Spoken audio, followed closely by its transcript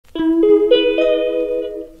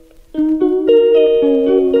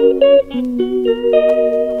Hey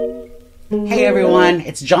everyone,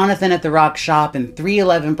 it's Jonathan at the Rock Shop in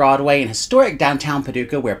 311 Broadway in historic downtown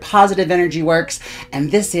Paducah where positive energy works,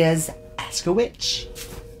 and this is Ask a Witch.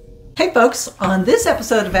 Hey folks, on this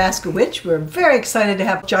episode of Ask a Witch, we're very excited to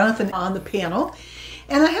have Jonathan on the panel.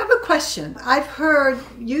 And I have a question. I've heard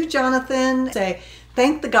you, Jonathan, say,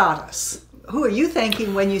 thank the goddess. Who are you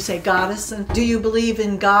thanking when you say goddess? And do you believe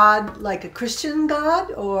in God like a Christian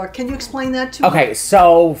God? Or can you explain that to me? Okay,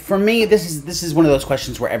 so for me, this is one of those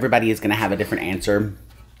questions where everybody is going to have a different answer.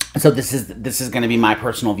 So this is going to be my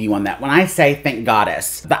personal view on that. When I say thank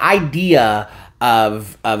goddess, the idea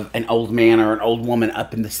of an old man or an old woman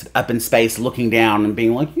up in space looking down and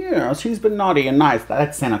being like, yeah, she's been naughty and nice.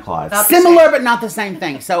 That's Santa Claus. Similar, but not the same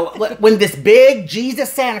thing. So when this big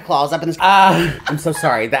Jesus Santa Claus up in the I'm so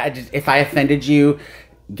sorry that if I offended you,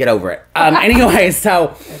 get over it. Anyway, so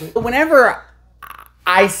whenever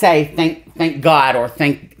I say thank God or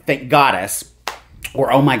thank goddess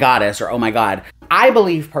or oh my goddess or oh my God, I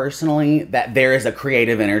believe personally that there is a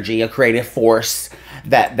creative energy, a creative force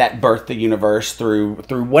that birthed the universe through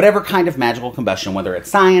whatever kind of magical combustion, whether it's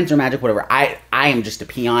science or magic, whatever. I am just a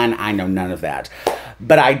peon. I know none of that.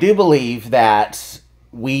 But I do believe that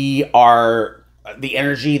we are the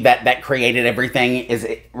energy that created everything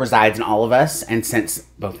it resides in all of us. And since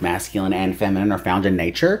both masculine and feminine are found in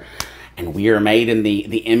nature, and we are made in the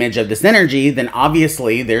image of this energy, then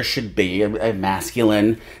obviously there should be a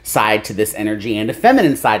masculine side to this energy and a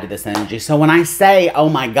feminine side to this energy. So when I say, oh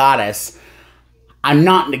my goddess, I'm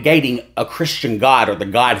not negating a Christian God or the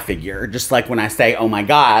God figure. Just like when I say, oh my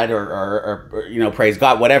God, or you know, praise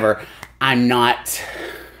God, whatever, I'm not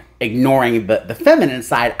ignoring the feminine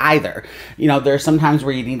side either. You know, there's sometimes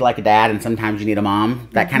where you need like a dad and sometimes you need a mom,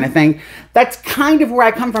 that kind of thing. That's kind of where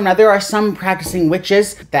I come from. Now, there are some practicing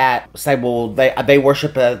witches that say, well, they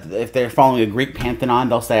worship, if they're following a Greek pantheon,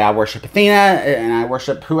 they'll say, I worship Athena and I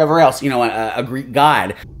worship whoever else, you know, a Greek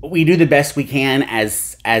god. We do the best we can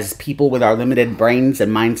as people with our limited brains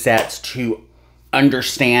and mindsets to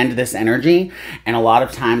understand this energy, and a lot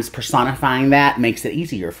of times personifying that makes it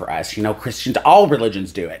easier for us. You know, Christians, all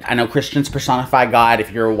religions do it. I know Christians personify God.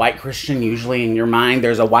 If you're a white Christian, usually in your mind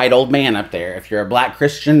there's a white old man up there. If you're a black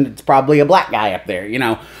Christian, it's probably a black guy up there, you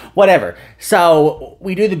know, whatever. So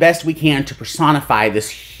we do the best we can to personify this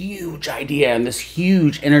huge idea and this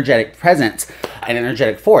huge energetic presence and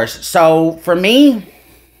energetic force. So for me,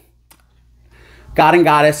 God and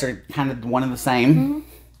goddess are kind of one and the same.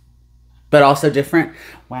 But also different.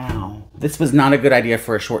 Wow. This was not a good idea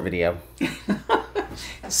for a short video.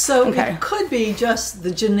 So It could be just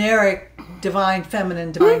the generic divine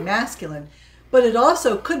feminine, divine masculine, but it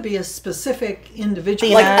also could be a specific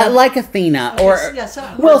individual. Like Athena or...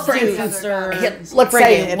 well, for instance, let's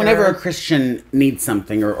say whenever a Christian needs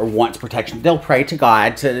something or wants protection, they'll pray to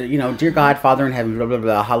God to, you know, dear God, Father in heaven, blah, blah,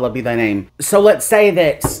 blah, hallowed be thy name. So let's say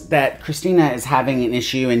that Christina is having an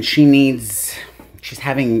issue and she's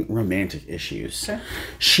having romantic issues. Sure.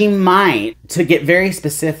 She might, to get very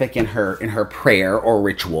specific in her prayer or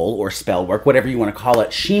ritual or spell work, whatever you want to call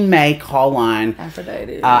it, she may call on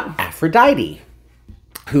Aphrodite,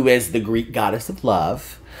 who is the Greek goddess of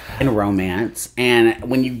love and romance. And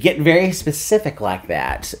when you get very specific like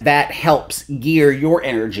that, that helps gear your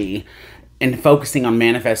energy and focusing on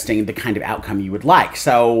manifesting the kind of outcome you would like.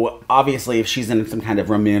 So obviously if she's in some kind of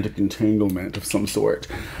romantic entanglement of some sort,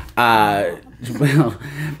 well,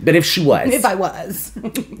 but if she was... If I was.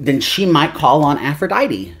 then she might call on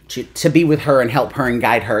Aphrodite to be with her and help her and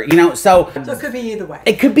guide her. You know, so it could be either way.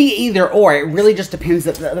 It could be either or. It really just depends.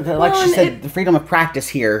 Like she said, the freedom of practice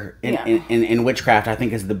here in witchcraft, I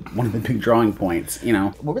think, is one of the big drawing points. You know,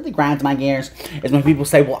 what really grinds my gears is when people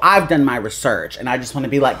say, well, I've done my research. And I just want to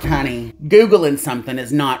be like, honey, Googling something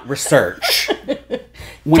is not research.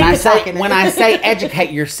 When I say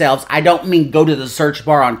educate yourselves, I don't mean go to the search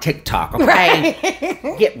bar on TikTok, okay? Right.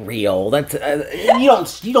 Get real. That's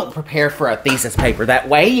you don't prepare for a thesis paper that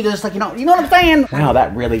way. You just like you know what I'm saying? Wow,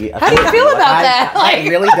 that really. How do you feel about that? That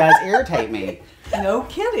really does irritate me. No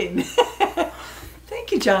kidding.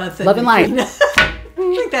 Thank you, Jonathan. Love and light. I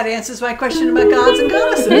think that answers my question about gods and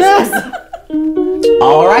goddesses. Yes.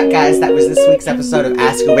 Alright guys, that was this week's episode of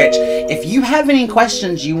Ask a Witch. If you have any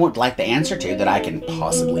questions you would like the answer to that I can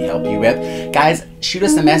possibly help you with, guys, shoot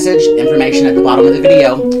us a message, information at the bottom of the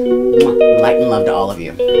video. Light and love to all of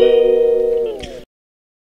you.